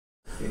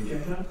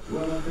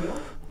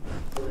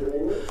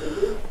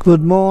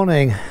Good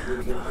morning,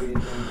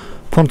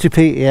 Ponty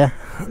Pete here.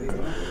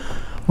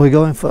 We're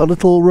going for a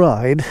little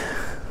ride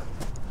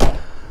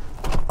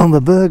on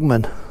the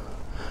Bergman.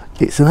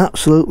 It's an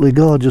absolutely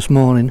gorgeous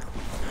morning.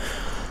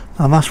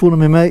 I've asked one of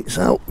my mates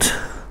out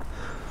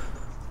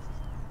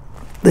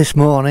this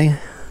morning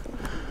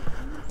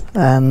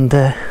and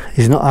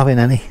he's not having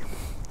any.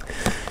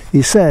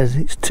 He says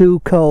it's too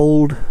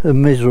cold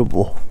and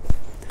miserable.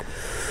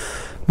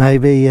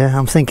 Maybe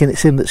I'm thinking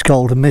it's him that's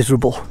cold and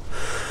miserable.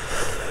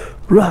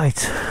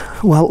 Right,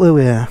 well, there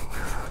we are.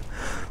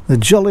 The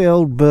jolly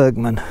old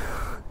Bergman.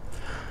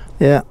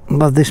 Yeah, I've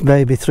had this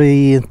baby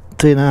three and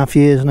a half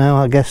years now,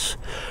 I guess,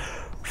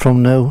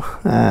 from new.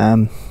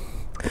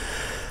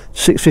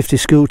 650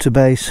 scooter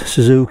base,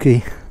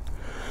 Suzuki.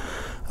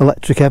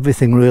 Electric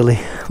everything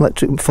really.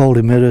 Electric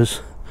folding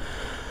mirrors,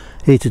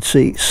 heated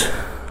seats,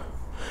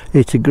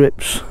 heated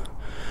grips,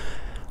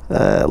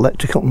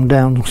 electric up and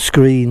down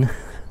screen.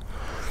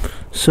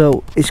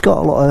 So it's got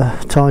a lot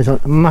of toys,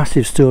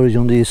 massive storage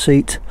under your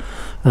seat,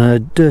 and a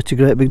dirty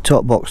great big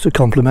top box to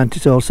complement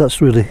it all, so that's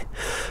really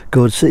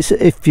good. So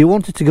if you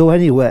wanted to go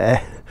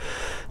anywhere,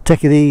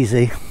 take it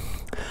easy.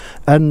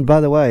 And by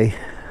the way,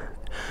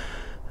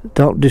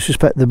 don't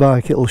disrespect the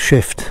bike, it'll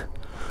shift.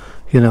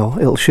 You know,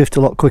 it'll shift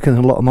a lot quicker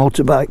than a lot of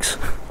motorbikes.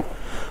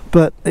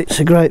 But it's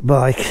a great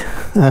bike,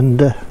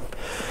 and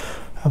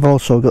I've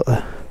also got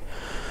a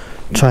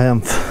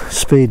Triumph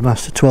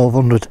Speedmaster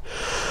 1200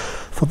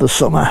 for the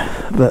summer,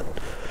 but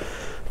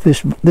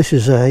this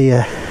is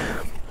a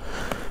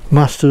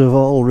master of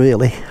all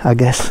really, I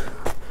guess.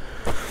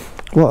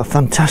 What a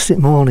fantastic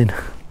morning.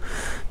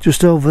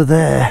 Just over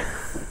there,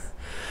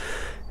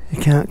 you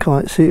can't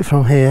quite see it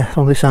from here,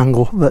 from this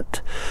angle, but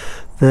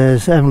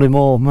there's Emily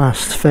Moore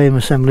mast,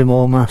 famous Emily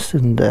Moore mast,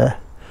 and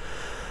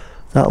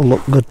that'll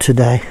look good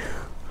today.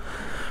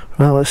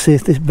 Right, let's see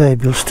if this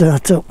baby will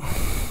start up.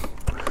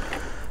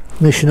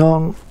 Ignition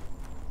on.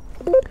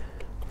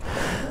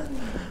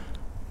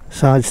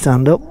 Side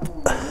stand up,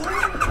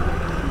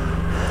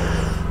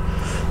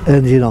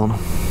 engine on,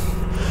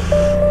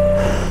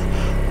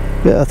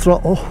 bit of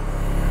throttle,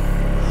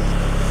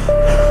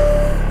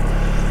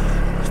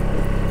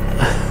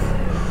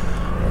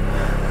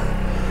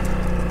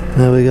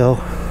 there we go,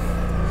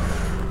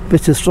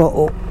 bit of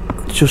throttle,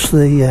 just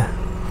the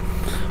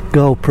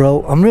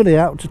GoPro. I'm really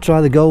out to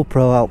try the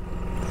GoPro out.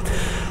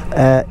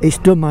 It's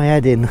done my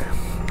head in,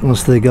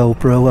 once the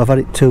GoPro. I've had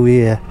it 2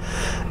 years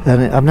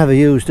and I've never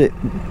used it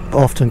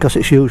often because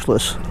it's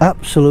useless,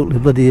 absolutely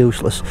bloody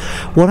useless.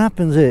 What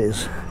happens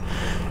is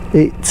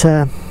it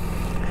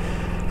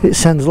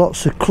sends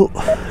lots of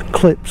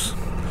clips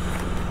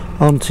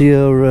onto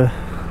your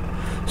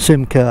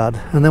SIM card,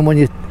 and then when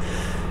you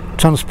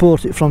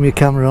transport it from your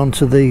camera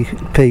onto the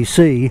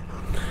PC,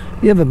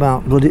 you have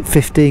about bloody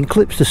 15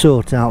 clips to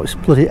sort out. It's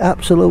bloody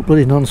absolute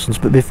bloody nonsense.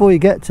 But before you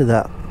get to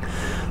that,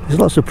 there's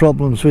lots of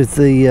problems with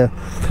the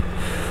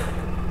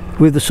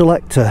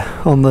selector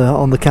on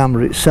the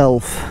camera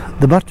itself.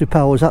 The battery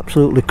power is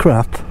absolutely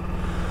crap.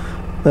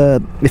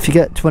 If you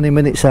get 20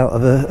 minutes out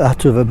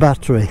of a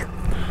battery,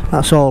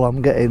 that's all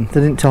I'm getting.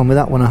 They didn't tell me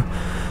that when I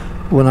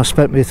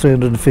spent me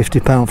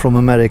 £350 from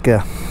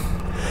America.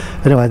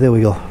 Anyway, there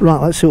we go.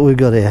 Right, let's see what we've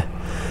got here.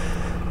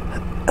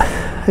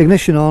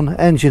 Ignition on,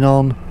 engine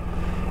on,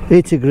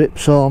 heater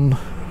grips on.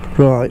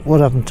 Right, what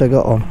haven't I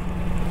got on?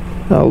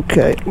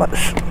 Okay,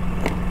 let's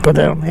go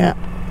down here.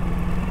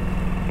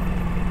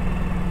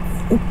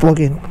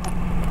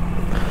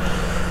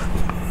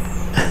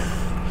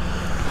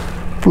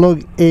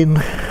 Plug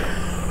in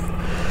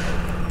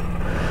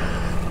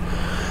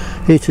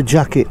heater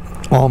jacket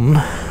on,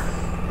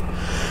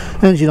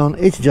 engine on,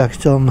 heater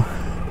jacket on,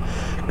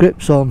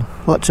 grips on,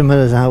 electric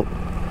mirrors out,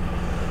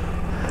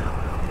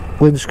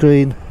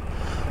 windscreen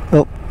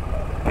up,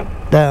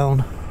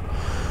 down,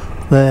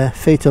 there,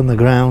 feet on the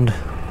ground,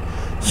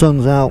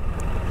 sun's out,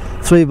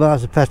 3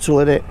 bars of petrol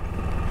in it.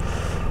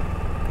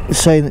 It's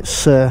saying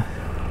it's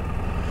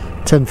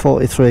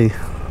 10:43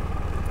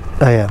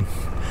 AM,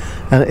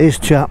 and it is,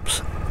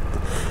 chaps,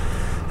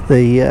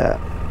 the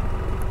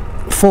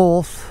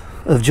 4th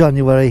of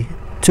January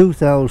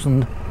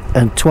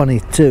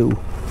 2022,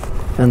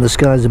 and the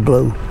skies are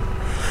blue.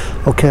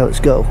 Okay, let's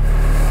go.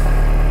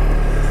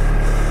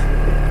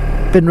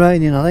 Been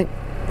raining, I think,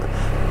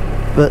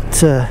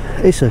 but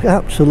it's an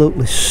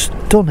absolutely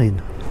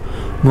stunning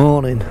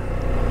morning.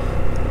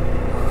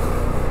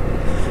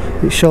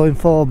 It's showing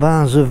 4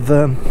 bars of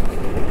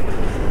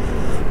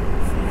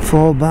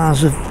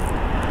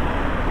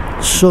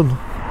sun.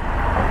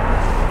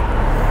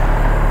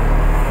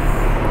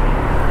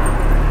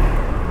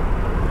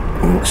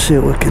 Let's see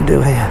what we can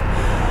do here.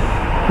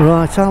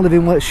 Right, I live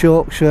in West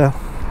Yorkshire,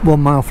 1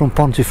 mile from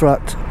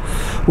Pontefract,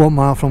 1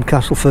 mile from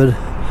Castleford.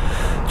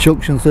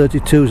 Junction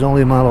 32 is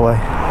only a mile away.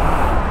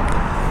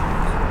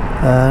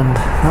 And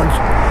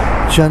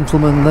that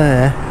gentleman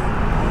there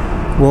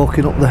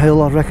walking up the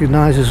hill I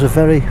recognise as a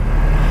very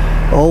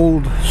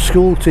old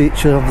school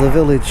teacher of the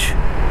village,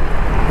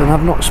 and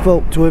I've not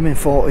spoke to him in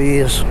 40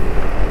 years.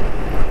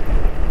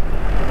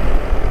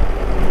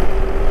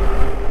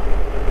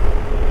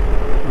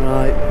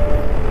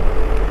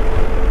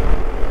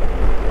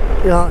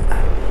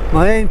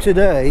 My aim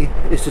today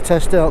is to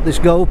test out this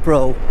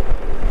GoPro,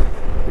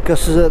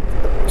 because as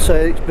I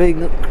say, it's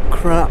been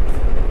crap.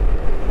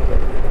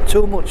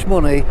 Too much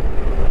money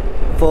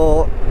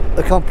for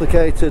a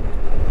complicated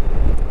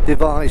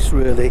device,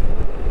 really.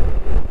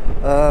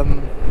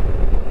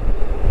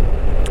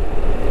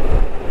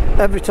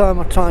 Every time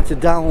I try to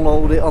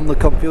download it on the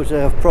computer,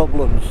 I have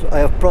problems. I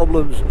have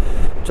problems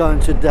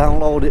trying to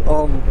download it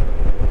on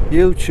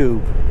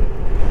YouTube.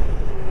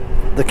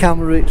 The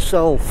camera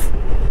itself,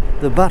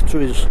 the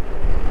batteries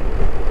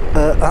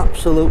are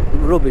absolute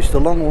rubbish. The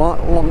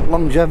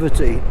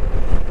longevity,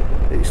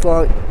 it's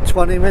like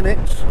 20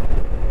 minutes.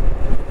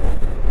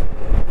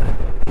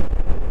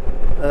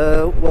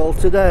 Well,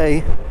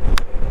 today,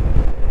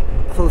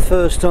 for the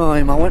first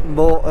time, I went and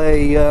bought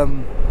a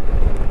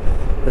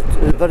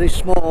very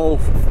small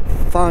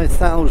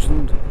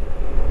 5,000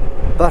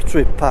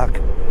 battery pack,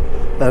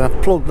 and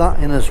I've plugged that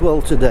in as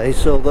well today,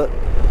 so that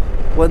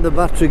when the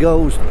battery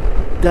goes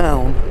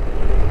down,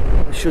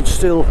 I should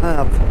still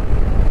have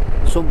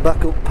some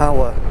backup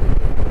power.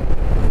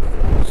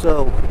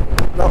 So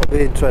that'll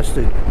be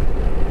interesting.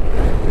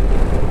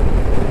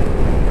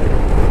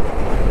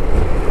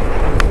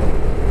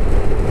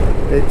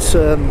 It's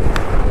a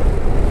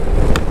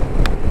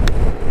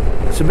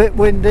bit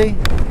windy,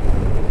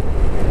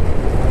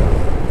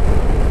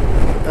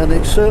 and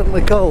it's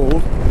certainly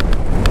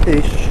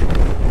cold-ish.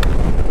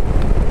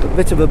 A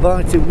bit of a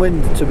biting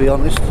wind, to be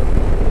honest.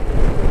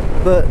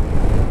 But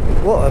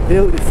what a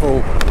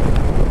beautiful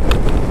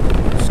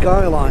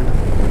skyline.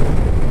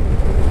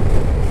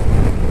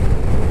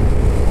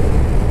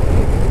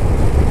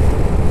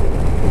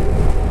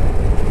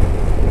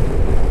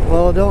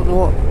 Well, I don't know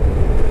what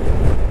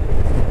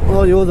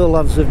all you other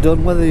lads have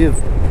done, whether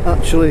you've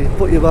actually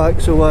put your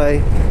bikes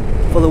away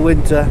for the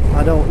winter,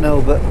 I don't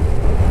know, but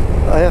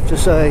I have to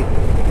say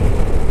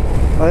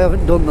I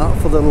haven't done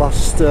that for the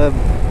last 4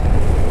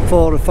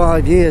 or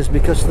 5 years,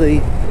 because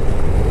the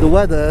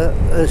weather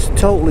has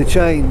totally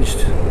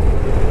changed.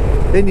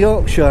 In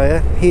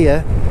Yorkshire,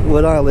 here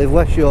where I live,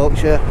 West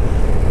Yorkshire,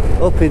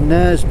 up in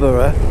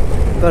Knesborough,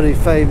 very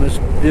famous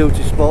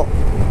beauty spot,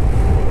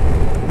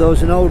 there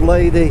was an old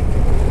lady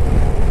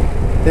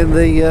in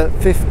the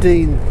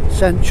 15th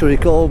century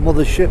called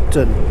Mother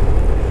Shipton,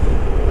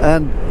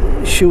 and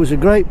she was a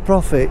great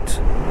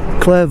prophet,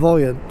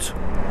 clairvoyant,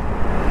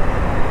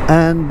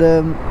 and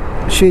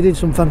she did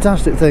some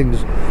fantastic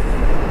things.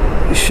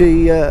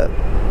 She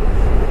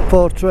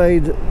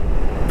projected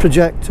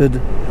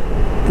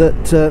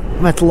that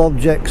metal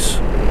objects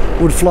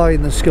would fly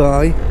in the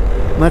sky,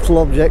 metal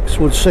objects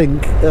would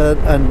sink,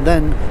 and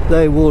then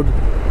they would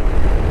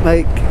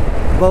make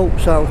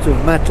boats out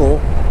of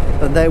metal,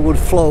 and they would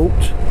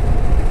float.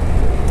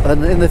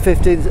 And in the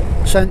 15th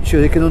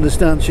century, you can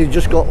understand, she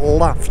just got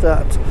laughed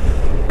out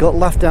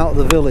of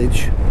the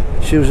village.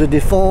 She was a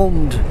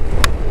deformed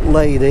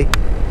lady,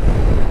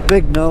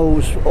 big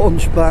nose,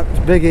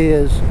 hunchbacked, big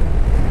ears,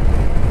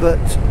 but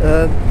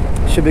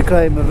she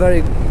became a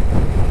very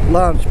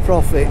large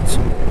prophet.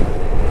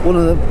 One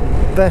of the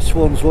best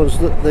ones was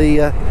that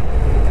the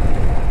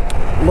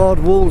Lord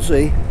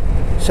Wolsey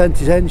sent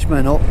his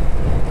henchmen up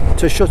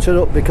to shut her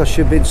up, because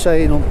she'd been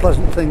saying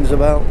unpleasant things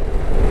about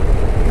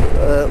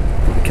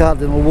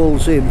Cardinal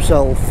Wolsey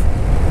himself,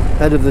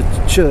 head of the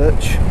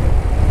church,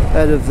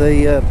 head of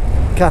the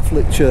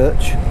Catholic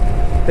Church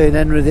in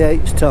Henry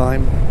VIII's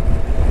time,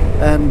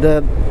 and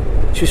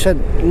she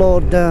sent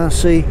Lord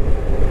Darcy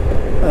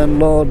and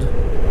Lord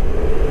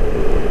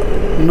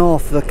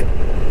Norfolk,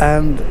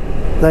 and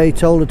they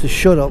told her to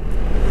shut up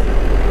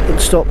and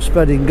stop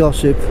spreading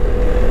gossip.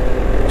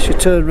 She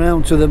turned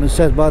round to them and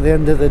said, by the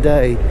end of the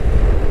day,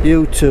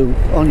 you two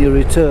on your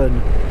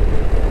return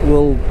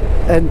will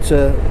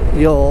enter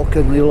York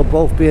and you'll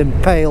both be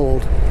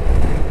impaled,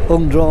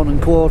 hung, drawn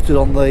and quartered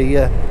on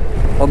the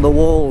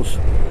walls.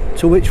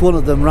 To which one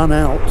of them ran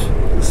out,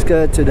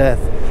 scared to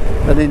death,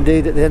 and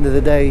indeed at the end of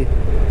the day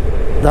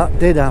that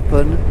did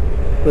happen.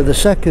 But the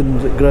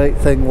second great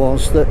thing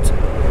was that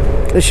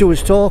as she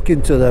was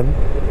talking to them,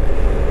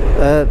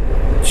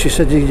 she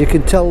said, you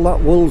can tell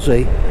that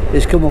Wolsey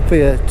has come up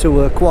here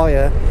to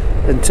acquire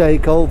and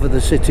take over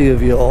the city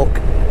of York,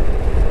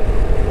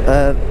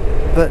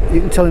 but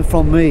you can tell him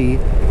from me,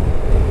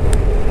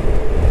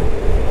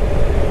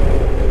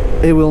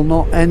 he will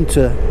not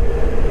enter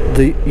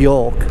the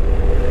York.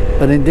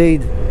 And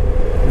indeed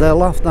they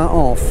laughed that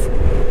off,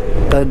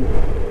 and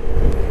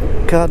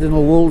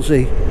Cardinal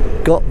Wolsey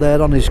got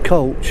there on his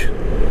coach,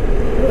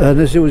 and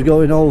as he was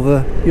going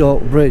over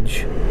York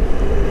Bridge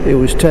he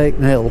was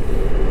taken ill,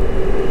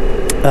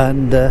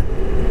 and there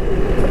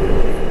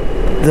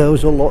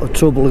was a lot of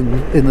trouble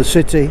in the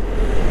city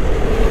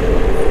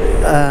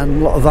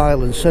and a lot of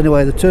violence.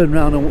 Anyway, they turned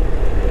around and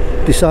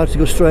decided to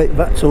go straight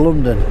back to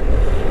London,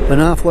 and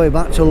halfway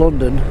back to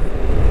London,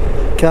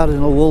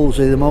 Cardinal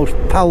Wolsey, the most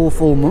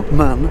powerful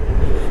man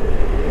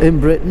in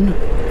Britain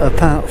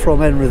apart from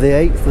Henry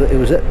VIII, that he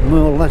was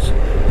more or less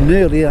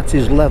nearly at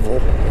his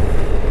level,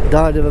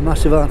 died of a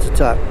massive heart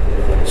attack.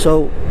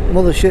 So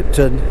Mother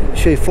Shipton,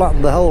 she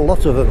flattened the whole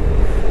lot of them,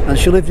 and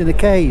she lived in a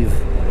cave.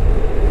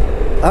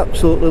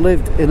 absolutely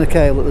lived in a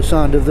cale at the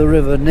side of the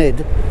River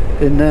Nid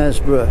in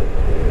Knesborough,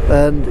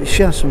 and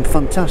she has some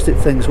fantastic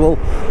things. Well,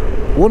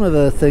 one of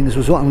her things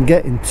was what I'm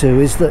getting to,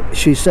 is that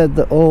she said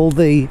that all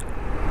the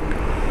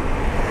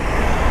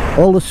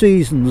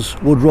seasons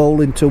would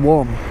roll into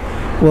one.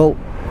 Well,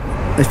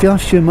 if you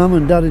ask your mum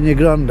and dad and your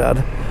granddad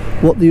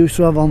what they used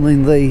to have on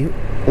in the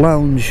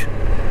lounge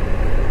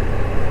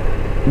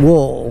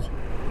wall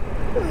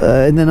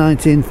in the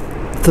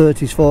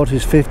 1930s,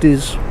 40s,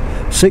 50s,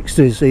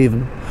 60s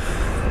even,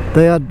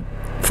 they had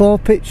 4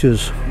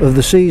 pictures of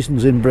the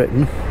seasons in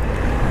Britain: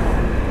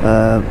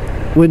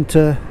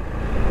 winter,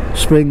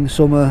 spring,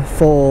 summer,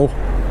 fall,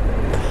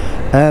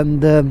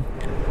 and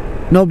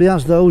nobody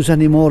has those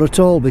anymore at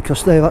all,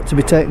 because they've had to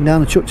be taken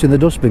down and chucked in the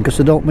dustbin because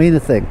they don't mean a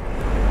thing.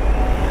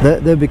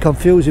 They'd be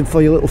confusing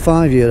for your little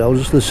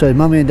 5-year-olds. They say,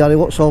 "Mummy and Daddy,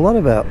 what's all that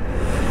about?"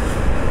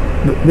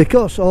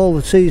 Because all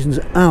the seasons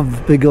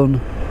have begun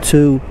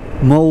to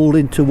mould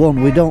into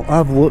one. We don't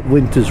have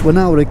winters. When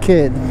I was a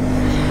kid,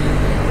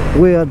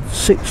 we had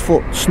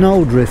 6-foot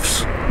snow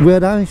drifts. We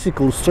had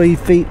icicles 3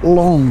 feet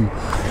long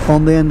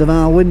on the end of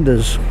our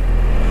windows.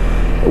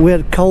 We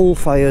had coal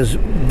fires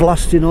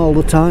blasting all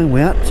the time. We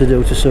had to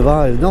do to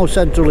survive. No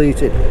central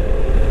heating.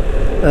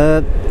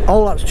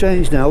 All that's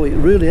changed now. It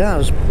really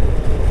has.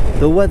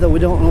 The weather, we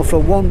don't know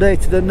from one day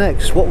to the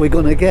next what we're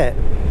going to get.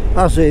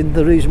 As in,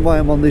 the reason why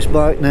I'm on this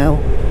bike now,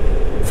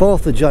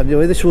 4th of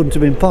January, this wouldn't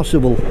have been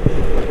possible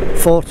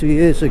 40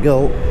 years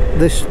ago.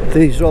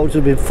 These roads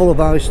have been full of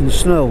ice and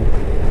snow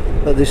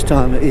at this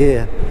time of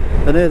year,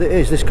 and here it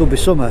is. This could be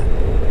summer,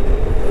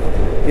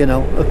 you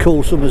know, a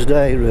cool summer's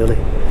day really.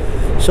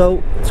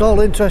 So it's all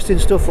interesting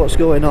stuff what's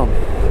going on.